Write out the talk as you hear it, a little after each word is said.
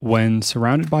When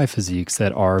surrounded by physiques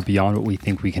that are beyond what we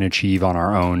think we can achieve on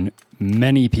our own,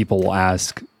 many people will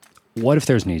ask, what if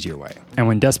there's an easier way? And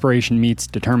when desperation meets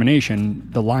determination,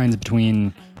 the lines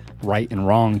between right and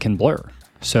wrong can blur.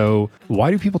 So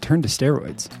why do people turn to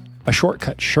steroids? A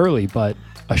shortcut, surely, but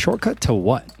a shortcut to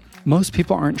what? Most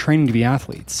people aren't training to be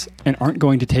athletes and aren't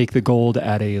going to take the gold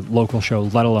at a local show,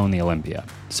 let alone the Olympia.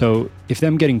 So if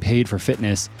them getting paid for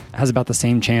fitness has about the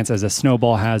same chance as a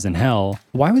snowball has in hell,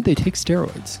 why would they take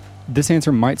steroids? This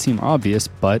answer might seem obvious,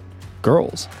 but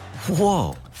girls.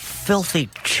 Whoa, filthy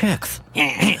chicks.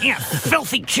 Yeah,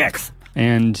 filthy chicks.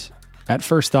 And at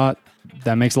first thought,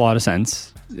 that makes a lot of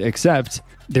sense, except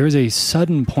there is a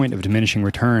sudden point of diminishing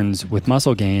returns with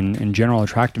muscle gain and general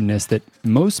attractiveness that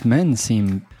most men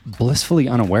seem blissfully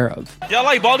unaware of. Y'all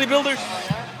like bodybuilders?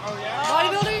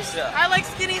 Bodybuilders? Yeah. I like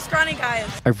skinny, scrawny guys.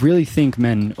 I really think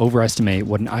men overestimate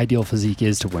what an ideal physique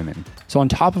is to women. So on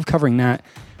top of covering that,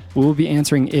 we will be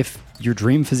answering if your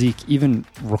dream physique even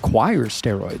requires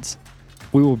steroids.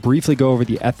 We will briefly go over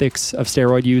the ethics of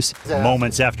steroid use.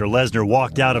 Moments after Lesnar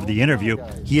walked out of the interview,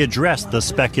 he addressed the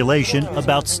speculation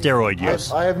about steroid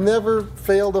use. I have never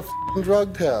failed a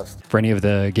drug test. For any of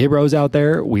the gay bros out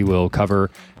there, we will cover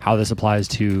how this applies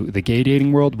to the gay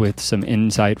dating world with some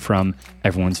insight from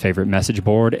everyone's favorite message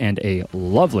board and a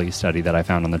lovely study that I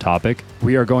found on the topic.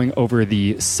 We are going over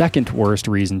the second worst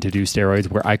reason to do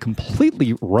steroids, where I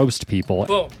completely roast people.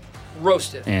 Boom.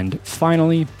 Roasted. And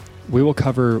finally, we will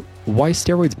cover why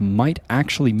steroids might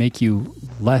actually make you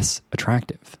less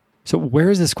attractive. So where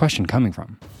is this question coming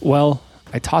from? Well,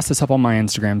 I tossed this up on my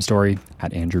Instagram story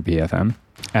at AndrewBFM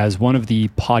as one of the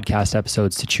podcast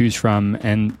episodes to choose from,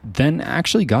 and then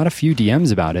actually got a few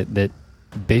DMs about it that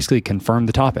basically confirmed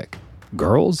the topic.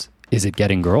 Girls? Is it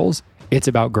getting girls? It's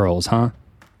about girls, huh?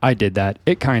 I did that.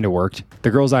 It kind of worked. The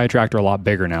girls I attract are a lot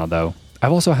bigger now, though.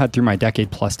 I've also had, through my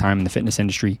decade plus time in the fitness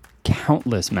industry,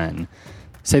 countless men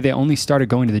say they only started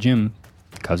going to the gym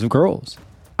because of girls.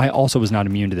 I also was not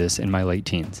immune to this in my late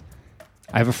teens.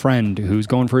 I have a friend who's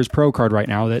going for his pro card right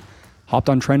now that hopped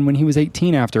on trend when he was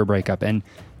 18 after a breakup, and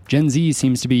Gen Z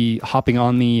seems to be hopping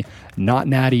on the not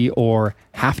natty or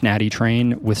half natty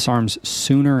train with SARMs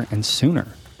sooner and sooner.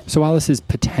 So while this is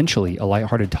potentially a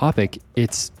lighthearted topic,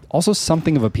 it's also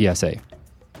something of a PSA.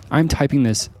 I'm typing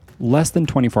this less than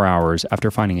 24 hours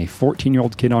after finding a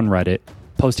 14-year-old kid on Reddit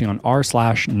posting on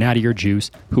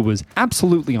r/nattyerjuice who was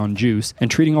absolutely on juice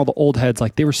and treating all the old heads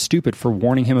like they were stupid for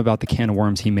warning him about the can of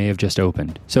worms he may have just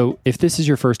opened. So if this is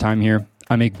your first time here,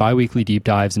 I make bi-weekly deep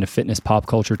dives into fitness pop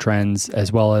culture trends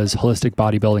as well as holistic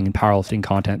bodybuilding and powerlifting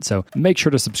content. So make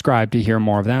sure to subscribe to hear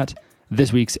more of that.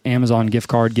 This week's Amazon gift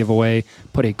card giveaway,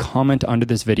 put a comment under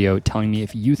this video telling me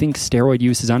if you think steroid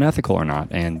use is unethical or not.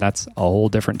 And that's a whole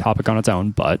different topic on its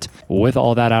own. But with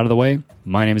all that out of the way,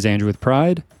 my name is Andrew with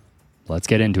Pride. Let's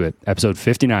get into it. Episode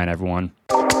 59, everyone.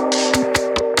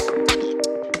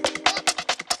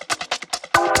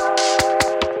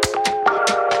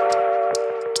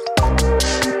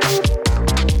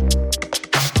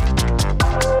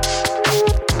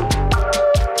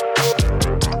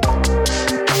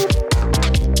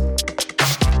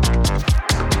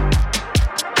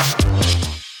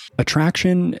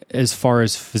 Attraction, as far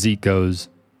as physique goes,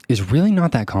 is really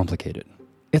not that complicated.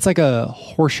 It's like a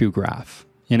horseshoe graph,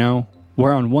 you know,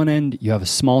 where on one end you have a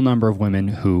small number of women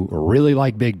who really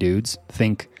like big dudes.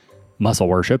 Think Muscle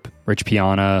Worship, Rich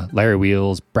Piana, Larry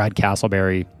Wheels, Brad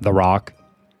Castleberry, The Rock,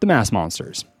 the mass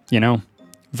monsters, you know,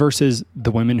 versus the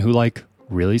women who like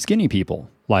really skinny people,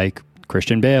 like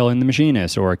Christian Bale in The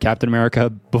Machinist or Captain America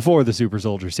before the super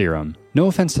soldier serum. No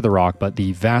offense to The Rock, but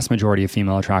the vast majority of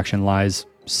female attraction lies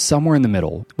somewhere in the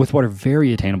middle with what are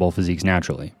very attainable physiques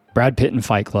naturally. Brad Pitt in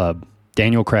Fight Club,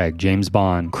 Daniel Craig, James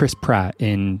Bond, Chris Pratt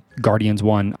in Guardians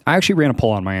 1. I actually ran a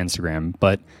poll on my Instagram,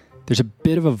 but there's a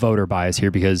bit of a voter bias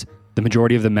here because the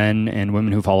majority of the men and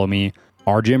women who follow me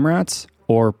are gym rats,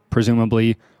 or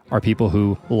presumably are people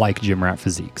who like gym rat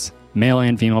physiques. Male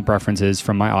and female preferences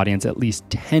from my audience at least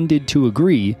tended to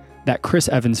agree that Chris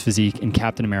Evans' physique in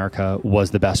Captain America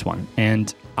was the best one.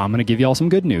 And I'm going to give you all some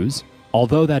good news.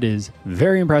 Although that is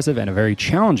very impressive and a very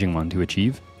challenging one to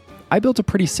achieve, I built a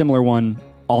pretty similar one,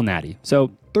 all natty.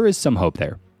 So there is some hope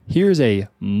there. Here's a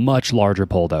much larger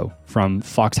poll, though, from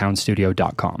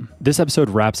foxhoundstudio.com. This episode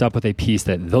wraps up with a piece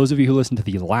that those of you who listened to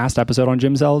the last episode on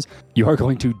gym cells, you are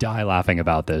going to die laughing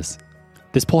about this.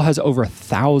 This poll has over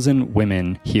 1,000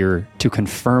 women here to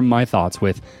confirm my thoughts,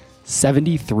 with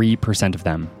 73% of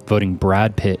them voting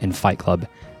Brad Pitt in Fight Club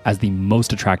as the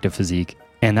most attractive physique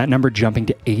and that number jumping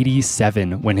to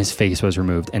 87 when his face was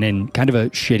removed. And in kind of a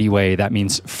shitty way, that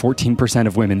means 14%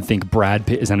 of women think Brad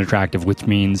Pitt is unattractive, which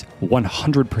means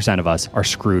 100% of us are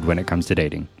screwed when it comes to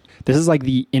dating. This is like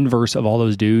the inverse of all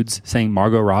those dudes saying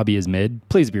Margot Robbie is mid.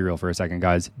 Please be real for a second,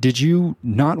 guys. Did you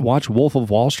not watch Wolf of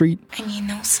Wall Street? And you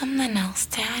know something else,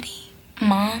 Daddy?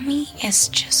 Mommy is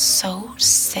just so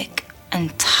sick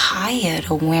and tired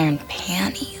of wearing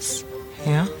panties.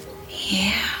 Yeah?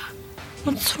 Yeah.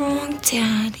 What's wrong,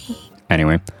 Daddy?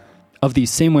 Anyway, of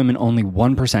these same women, only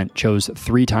 1% chose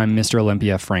 3-time Mr.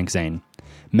 Olympia Frank Zane.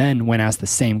 Men, when asked the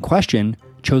same question,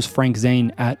 chose Frank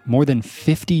Zane at more than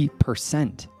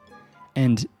 50%.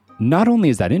 And not only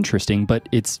is that interesting, but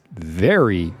it's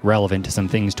very relevant to some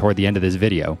things toward the end of this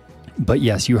video. But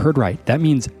yes, you heard right. That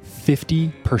means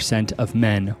 50% of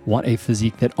men want a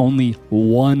physique that only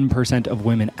 1% of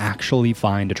women actually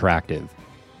find attractive.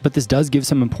 But this does give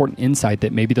some important insight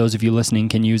that maybe those of you listening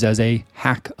can use as a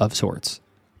hack of sorts.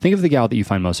 Think of the gal that you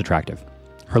find most attractive.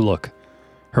 Her look,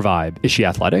 her vibe. Is she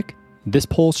athletic? This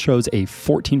poll shows a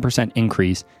 14%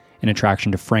 increase in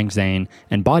attraction to Frank Zane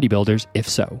and bodybuilders, if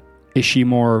so. Is she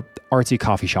more artsy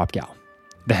coffee shop gal?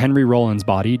 The Henry Rollins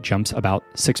body jumps about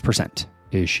 6%.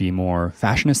 Is she more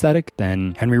fashion aesthetic?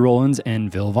 Then Henry Rollins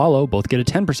and Vil Vallo both get a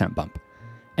 10% bump.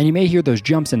 And you may hear those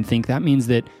jumps and think that means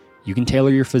that you can tailor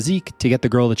your physique to get the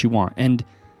girl that you want. And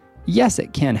yes,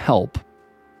 it can help.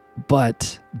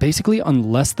 But basically,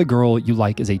 unless the girl you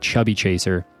like is a chubby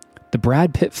chaser, the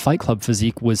Brad Pitt Fight Club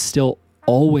physique was still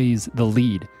always the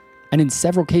lead, and in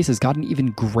several cases got an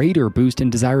even greater boost in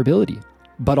desirability.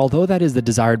 But although that is the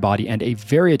desired body and a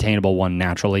very attainable one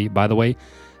naturally, by the way,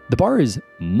 the bar is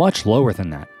much lower than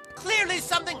that. Clearly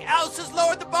something else has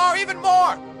lowered the bar even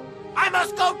more. I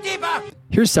must go deeper.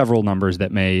 Here's several numbers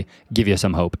that may give you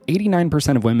some hope.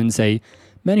 89% of women say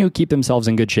men who keep themselves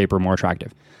in good shape are more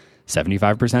attractive.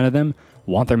 75% of them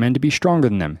want their men to be stronger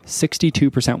than them.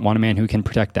 62% want a man who can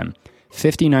protect them.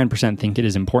 59% think it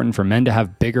is important for men to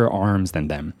have bigger arms than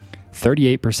them.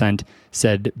 38%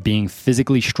 said being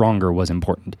physically stronger was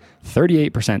important.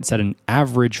 38% said an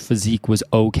average physique was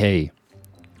okay.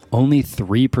 Only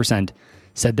 3%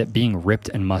 said that being ripped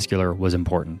and muscular was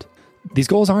important. These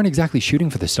goals aren't exactly shooting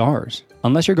for the stars.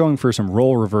 Unless you're going for some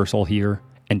role reversal here,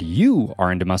 and you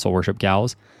are into muscle worship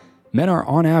gals, men are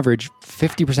on average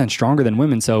 50% stronger than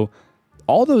women, so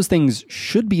all those things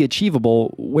should be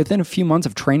achievable within a few months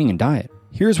of training and diet.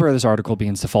 Here's where this article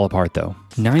begins to fall apart though.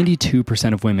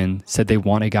 92% of women said they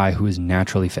want a guy who is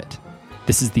naturally fit.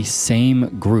 This is the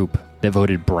same group that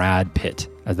voted Brad Pitt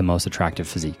as the most attractive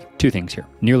physique. Two things here.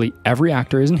 Nearly every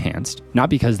actor is enhanced, not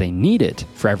because they need it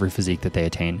for every physique that they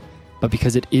attain, but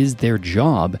because it is their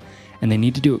job and they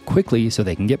need to do it quickly so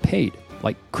they can get paid.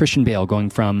 Like Christian Bale going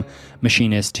from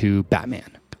machinist to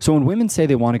Batman. So when women say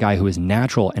they want a guy who is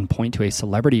natural and point to a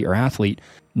celebrity or athlete,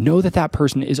 know that that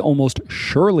person is almost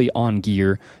surely on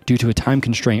gear due to a time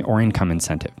constraint or income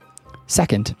incentive.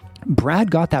 Second,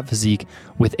 Brad got that physique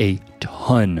with a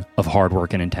ton of hard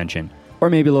work and intention,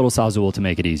 or maybe a little sazul to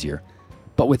make it easier.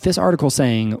 But with this article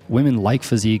saying women like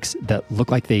physiques that look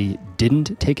like they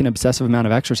didn't take an obsessive amount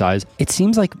of exercise, it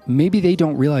seems like maybe they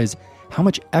don't realize how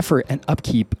much effort and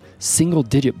upkeep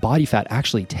single-digit body fat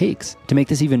actually takes. To make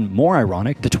this even more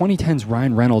ironic, the 2010s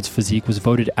Ryan Reynolds physique was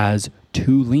voted as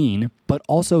too lean, but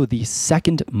also the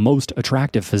second most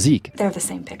attractive physique. They're the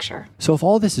same picture. So if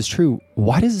all this is true,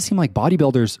 why does it seem like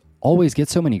bodybuilders always get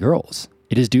so many girls?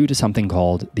 It is due to something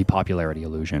called the popularity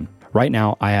illusion. Right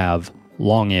now, I have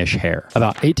longish hair.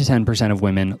 About 8 to 10% of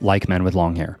women like men with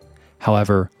long hair.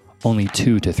 However, only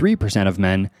 2 to 3% of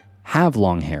men have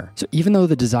long hair. So even though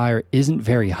the desire isn't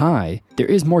very high, there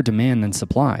is more demand than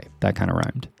supply. That kind of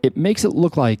rhymed. It makes it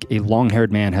look like a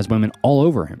long-haired man has women all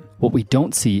over him. What we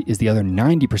don't see is the other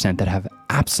 90% that have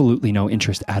absolutely no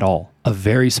interest at all. A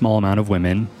very small amount of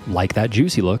women like that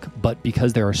juicy look, but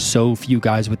because there are so few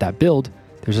guys with that build,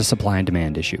 there's a supply and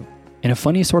demand issue. In a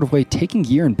funny sort of way, taking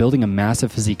gear and building a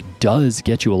massive physique does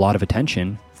get you a lot of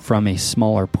attention from a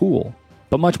smaller pool,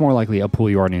 but much more likely a pool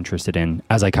you aren't interested in,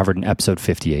 as I covered in episode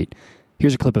 58.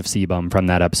 Here's a clip of C-Bum from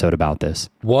that episode about this.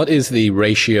 What is the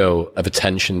ratio of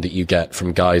attention that you get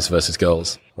from guys versus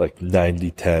girls? Like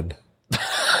 90-10.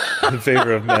 In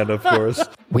favor of men, of course.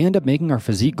 We end up making our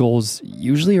physique goals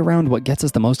usually around what gets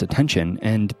us the most attention,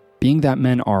 and being that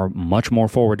men are much more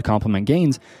forward to compliment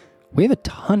gains, we have a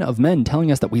ton of men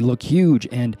telling us that we look huge,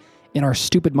 and in our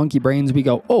stupid monkey brains, we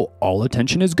go, oh, all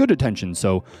attention is good attention.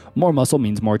 So more muscle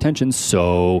means more attention.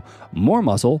 So more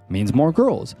muscle means more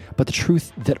girls. But the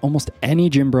truth that almost any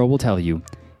gym bro will tell you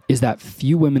is that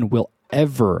few women will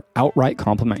ever outright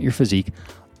compliment your physique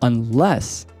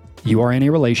unless you are in a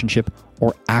relationship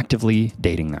or actively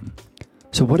dating them.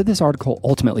 So what did this article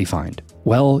ultimately find?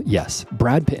 Well, yes,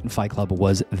 Brad Pitt in Fight Club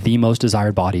was the most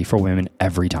desired body for women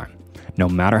every time. No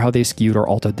matter how they skewed or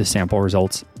altered the sample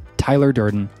results, Tyler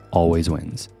Durden always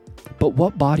wins. But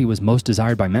what body was most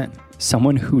desired by men?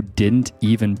 Someone who didn't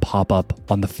even pop up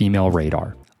on the female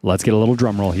radar. Let's get a little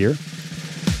drum roll here.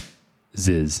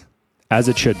 Ziz. As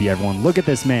it should be, everyone. Look at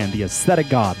this man, the aesthetic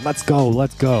god. Let's go,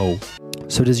 let's go.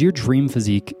 So does your dream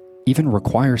physique even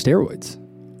require steroids?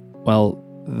 Well,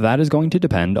 that is going to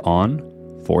depend on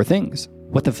 4 things.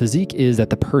 What the physique is that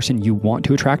the person you want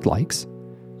to attract likes,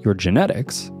 your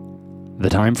genetics, the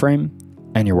time frame,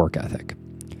 and your work ethic.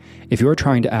 If you are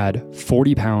trying to add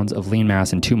 40 pounds of lean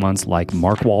mass in 2 months like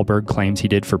Mark Wahlberg claims he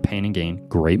did for Pain and Gain,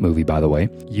 great movie by the way,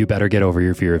 you better get over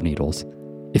your fear of needles.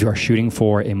 If you are shooting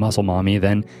for a muscle mommy,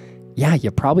 then yeah,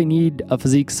 you probably need a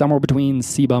physique somewhere between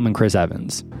C-Bum and Chris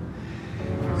Evans.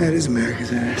 That is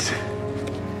America's ass.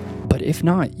 But if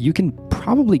not, you can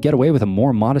probably get away with a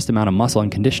more modest amount of muscle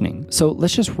and conditioning. So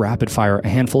let's just rapid fire a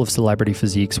handful of celebrity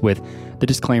physiques with the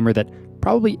disclaimer that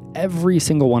probably every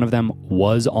single one of them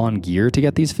was on gear to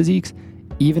get these physiques,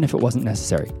 even if it wasn't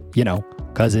necessary,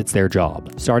 because it's their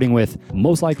job. Starting with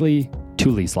most likely to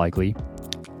least likely.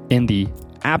 In the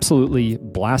absolutely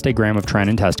blast a gram of tren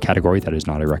and test category, that is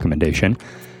not a recommendation,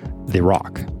 The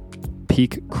Rock,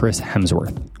 peak Chris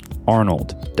Hemsworth,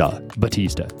 Arnold,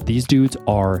 Batista. These dudes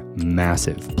are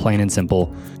massive, plain and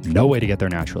simple. No way to get there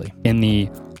naturally. In the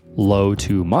low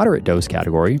to moderate dose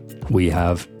category, we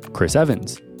have Chris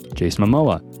Evans, Jason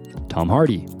Momoa, Tom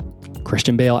Hardy,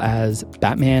 Christian Bale as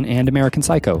Batman and American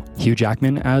Psycho, Hugh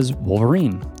Jackman as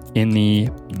Wolverine. In the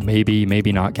maybe,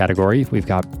 maybe not category, we've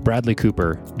got Bradley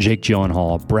Cooper, Jake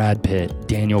Gyllenhaal, Brad Pitt,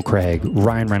 Daniel Craig,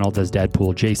 Ryan Reynolds as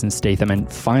Deadpool, Jason Statham, and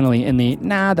finally in the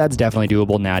that's definitely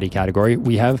doable natty category,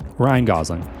 we have Ryan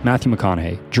Gosling, Matthew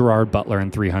McConaughey, Gerard Butler in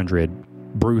 300,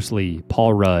 Bruce Lee,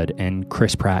 Paul Rudd, and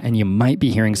Chris Pratt. And you might be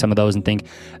hearing some of those and think,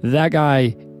 that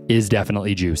guy is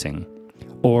definitely juicing.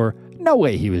 Or, no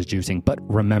way he was juicing, but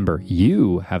remember,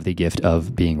 you have the gift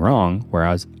of being wrong,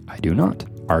 whereas I do not.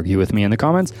 Argue with me in the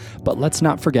comments, but let's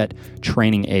not forget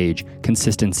training age,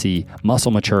 consistency,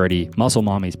 muscle maturity, muscle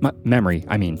mommies, memory.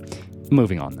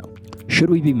 Moving on though. Should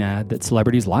we be mad that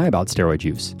celebrities lie about steroid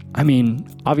use?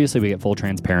 Obviously we get full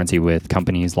transparency with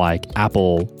companies like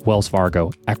Apple, Wells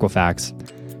Fargo, Equifax.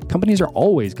 Companies are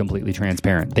always completely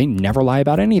transparent. They never lie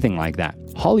about anything like that.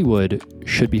 Hollywood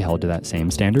should be held to that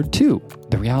same standard too.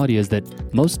 The reality is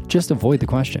that most just avoid the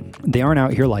question. They aren't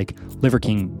out here like Liver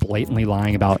King blatantly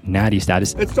lying about natty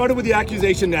status. It started with the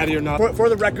accusation, natty or not. For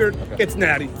the record, it's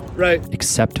natty, right?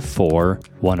 Except for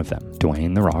one of them,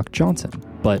 Dwayne "The Rock" Johnson.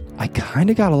 But I kind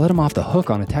of got to let him off the hook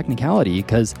on a technicality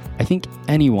because I think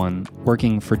anyone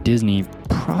working for Disney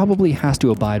probably has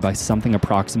to abide by something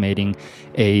approximating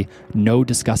a no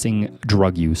discussing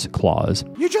drug use clause.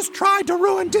 You just tried to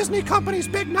ruin Disney Company's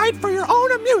big night for your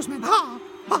own amusement, huh?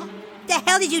 The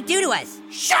hell did you do to us?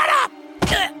 Shut up!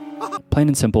 Plain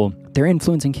and simple, they're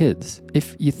influencing kids.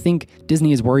 If you think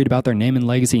Disney is worried about their name and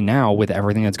legacy now with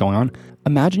everything that's going on,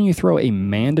 imagine you throw a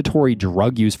mandatory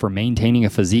drug use for maintaining a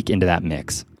physique into that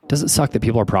mix. Does it suck that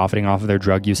people are profiting off of their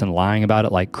drug use and lying about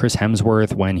it like Chris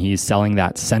Hemsworth when he's selling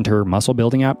that Center muscle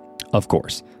building app? Of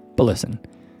course. But listen,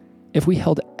 if we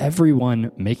held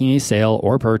everyone making a sale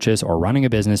or purchase or running a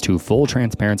business to full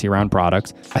transparency around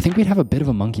products, I think we'd have a bit of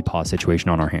a monkey paw situation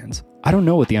on our hands. I don't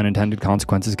know what the unintended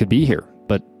consequences could be here,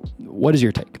 but what is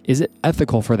your take? Is it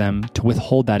ethical for them to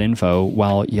withhold that info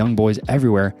while young boys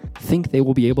everywhere think they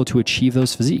will be able to achieve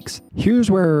those physiques?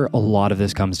 Here's where a lot of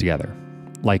this comes together,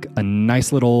 like a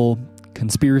nice little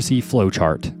conspiracy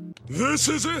flowchart. This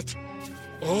is it!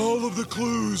 All of the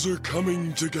clues are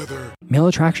coming together. Male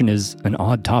attraction is an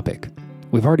odd topic.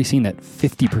 We've already seen that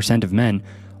 50% of men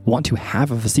want to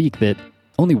have a physique that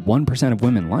only 1% of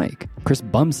women like. Chris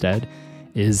Bumstead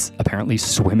is apparently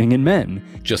swimming in men.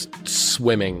 Just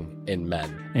swimming in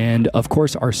men. And of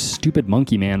course, our stupid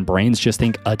monkey man brains just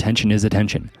think attention is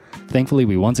attention. Thankfully,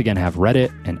 we once again have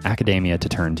Reddit and academia to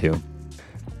turn to.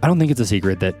 I don't think it's a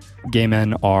secret that gay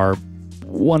men are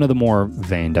one of the more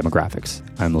vain demographics.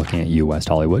 I'm looking at you, West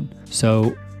Hollywood.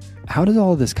 So how does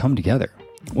all of this come together?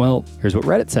 Well, here's what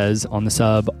Reddit says on the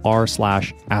sub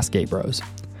r/AskGayBros.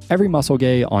 Every muscle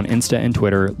gay on Insta and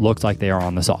Twitter looks like they are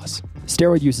on the sauce.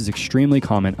 Steroid use is extremely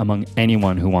common among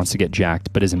anyone who wants to get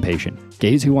jacked but is impatient.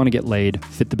 Gays who want to get laid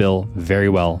fit the bill very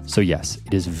well, so yes,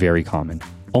 it is very common.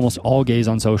 Almost all gays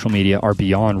on social media are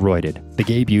beyond roided. The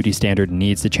gay beauty standard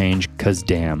needs to change, cause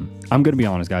damn. I'm gonna be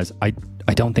honest, guys, I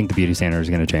don't think the beauty standard is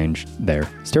going to change there.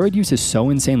 Steroid use is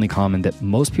so insanely common that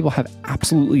most people have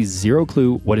absolutely zero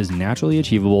clue what is naturally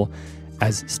achievable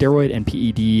as steroid and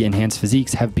PED enhanced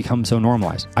physiques have become so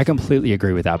normalized. I completely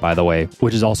agree with that, by the way,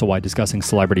 which is also why discussing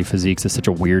celebrity physiques is such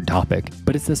a weird topic.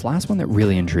 But it's this last one that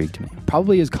really intrigued me.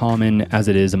 Probably as common as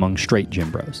it is among straight gym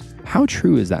bros. How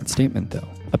true is that statement, though?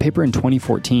 A paper in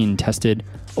 2014 tested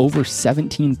over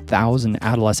 17,000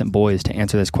 adolescent boys to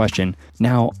answer this question.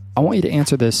 Now, I want you to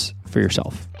answer this for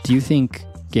yourself. Do you think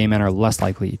gay men are less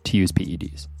likely to use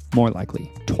PEDs? More likely?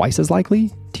 Twice as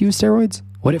likely to use steroids?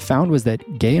 What it found was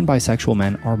that gay and bisexual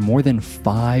men are more than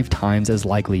 5 times as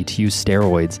likely to use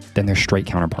steroids than their straight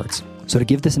counterparts. So to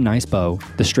give this a nice bow,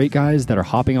 the straight guys that are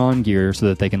hopping on gear so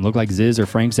that they can look like Ziz or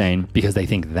Frank Zane because they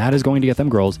think that is going to get them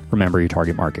girls, remember your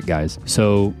target market, guys.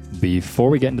 So before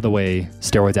we get into the way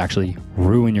steroids actually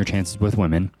ruin your chances with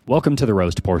women, welcome to the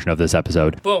roast portion of this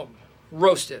episode. Boom.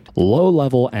 Roasted.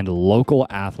 Low-level and local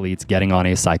athletes getting on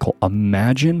a cycle.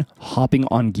 Imagine hopping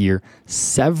on gear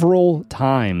several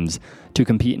times to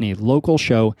compete in a local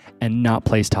show and not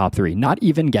place top 3, not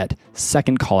even get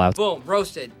second call-outs. Boom,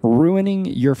 roasted. Ruining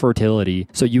your fertility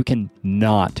so you can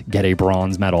not get a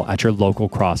bronze medal at your local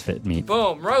CrossFit meet.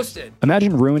 Boom, roasted.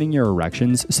 Imagine ruining your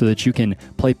erections so that you can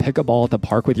play pickleball at the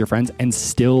park with your friends and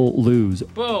still lose.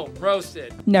 Boom,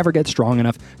 roasted. Never get strong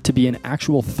enough to be an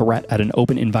actual threat at an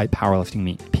open invite powerlifting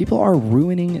meet. People are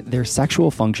ruining their sexual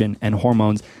function and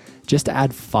hormones just to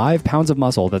add 5 pounds of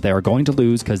muscle that they are going to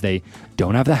lose because they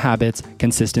don't have the habits,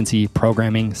 consistency,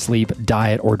 programming, sleep,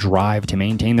 diet, or drive to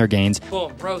maintain their gains.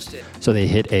 Boom, roasted. So they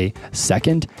hit a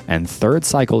second and third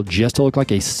cycle just to look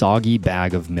like a soggy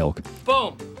bag of milk.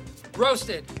 Boom,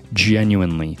 roasted.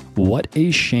 Genuinely, what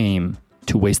a shame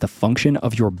to waste the function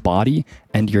of your body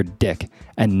and your dick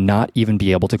and not even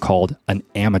be able to call an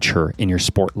amateur in your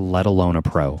sport, let alone a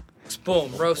pro.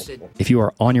 Boom, roasted. If you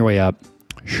are on your way up,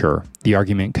 sure, the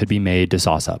argument could be made to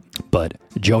sauce up, but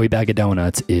Joey Bag of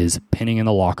Donuts is pinning in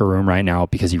the locker room right now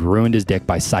because he ruined his dick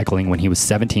by cycling when he was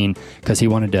 17 because he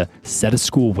wanted to set a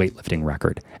school weightlifting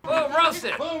record. Boom,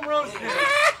 roasted. Boom, roasted.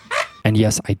 And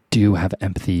yes, I do have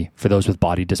empathy for those with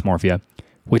body dysmorphia,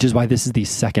 which is why this is the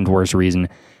second worst reason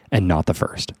and not the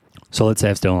first. So let's say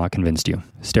I've still not convinced you.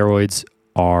 Steroids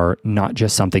are not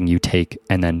just something you take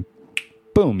and then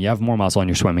boom, you have more muscle and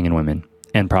you're swimming in women.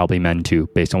 And probably men too,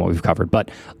 based on what we've covered.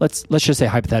 But let's just say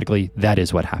hypothetically, that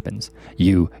is what happens.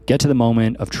 You get to the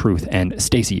moment of truth and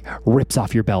Stacy rips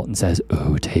off your belt and says,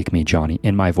 "Oh, take me, Johnny,"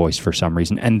 in my voice for some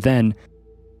reason. And then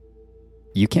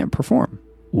you can't perform.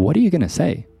 What are you going to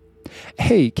say?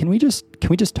 Hey, can we just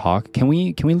talk? Can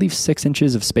we leave 6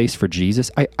 inches of space for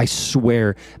Jesus? I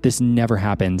swear this never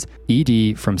happens.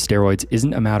 ED from steroids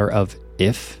isn't a matter of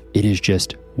if, it is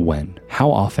just when. How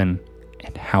often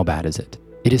and how bad is it?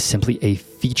 It is simply a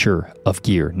feature of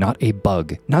gear, not a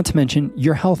bug. Not to mention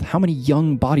your health. How many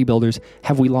young bodybuilders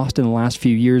have we lost in the last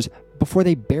few years before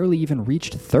they barely even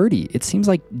reached 30? It seems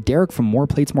like Derek from More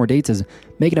Plates, More Dates is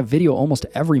making a video almost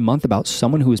every month about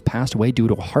someone who has passed away due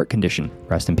to a heart condition.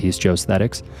 Rest in peace, Joe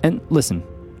Aesthetics. And listen,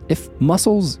 if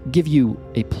muscles give you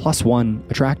a +1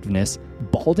 attractiveness,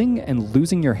 balding and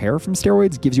losing your hair from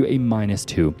steroids gives you a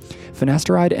 -2.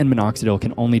 Finasteride and minoxidil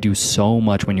can only do so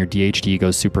much when your DHT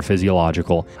goes super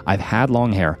physiological. I've had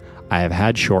long hair, I have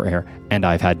had short hair, and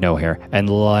I've had no hair. And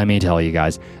let me tell you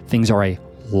guys, things are a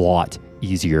lot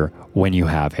easier when you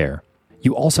have hair.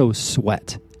 You also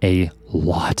sweat a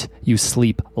lot. You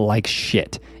sleep like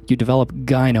shit. You develop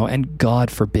gyno, and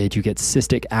God forbid you get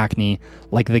cystic acne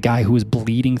like the guy who was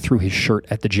bleeding through his shirt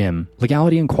at the gym.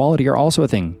 Legality and quality are also a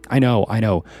thing. I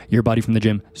know. Your buddy from the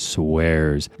gym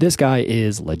swears. This guy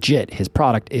is legit. His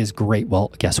product is great.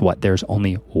 Well, guess what? There's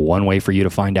only one way for you to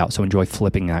find out, so enjoy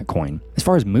flipping that coin. As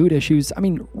far as mood issues,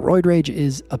 roid rage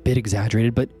is a bit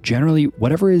exaggerated, but generally,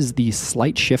 whatever is the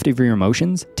slight shift of your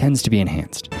emotions tends to be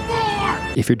enhanced.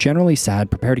 If you're generally sad,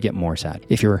 prepare to get more sad.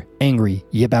 If you're angry,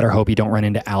 you better hope you don't run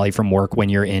into Allie from work when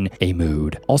you're in a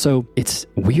mood. Also, it's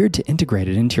weird to integrate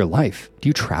it into your life. Do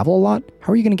you travel a lot?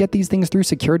 How are you going to get these things through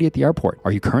security at the airport?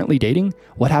 Are you currently dating?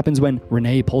 What happens when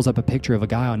Renee pulls up a picture of a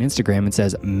guy on Instagram and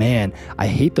says, "Man, I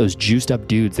hate those juiced up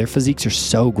dudes. Their physiques are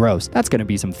so gross." That's going to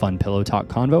be some fun pillow talk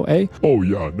convo, eh? Oh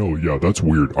yeah, that's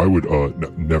weird. I would,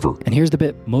 never. And here's the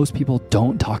bit most people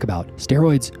don't talk about.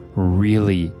 Steroids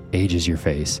really ages your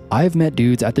face. I've met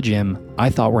dudes at the gym I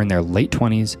thought were in their late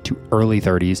 20s to early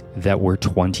 30s that were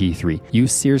 23. You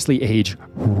seriously age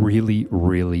really,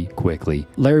 really quickly.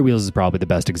 Larry Wheels is probably the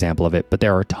best example of it, but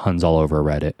there are tons all over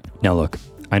Reddit. Now look,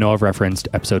 I know I've referenced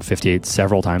episode 58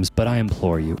 several times, but I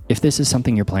implore you, if this is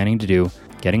something you're planning to do,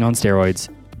 getting on steroids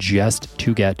just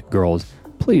to get girls,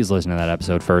 please listen to that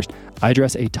episode first. I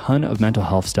address a ton of mental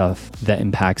health stuff that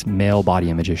impacts male body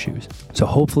image issues. So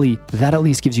hopefully that at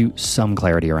least gives you some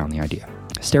clarity around the idea.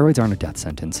 Steroids aren't a death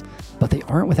sentence, but they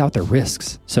aren't without their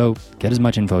risks. So get as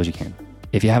much info as you can.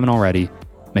 If you haven't already,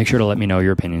 make sure to let me know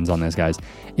your opinions on this, guys.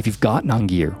 If you've gotten on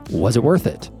gear, was it worth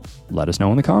it? Let us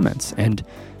know in the comments. And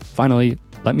finally,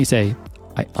 let me say,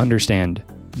 I understand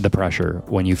the pressure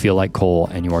when you feel like Cole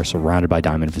and you are surrounded by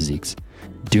diamond physiques.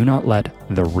 Do not let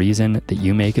the reason that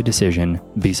you make a decision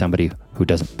be somebody who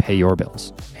doesn't pay your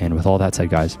bills. And with all that said,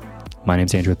 guys, my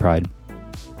name's Andrew with Pride.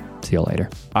 See you later.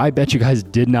 I bet you guys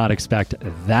did not expect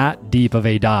that deep of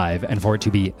a dive and for it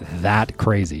to be that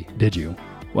crazy, did you?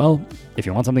 Well, if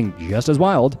you want something just as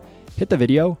wild, hit the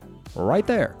video right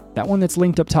there. That one that's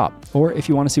linked up top. Or if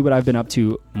you want to see what I've been up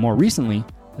to more recently,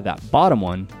 that bottom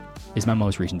one is my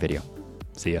most recent video.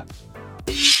 See ya.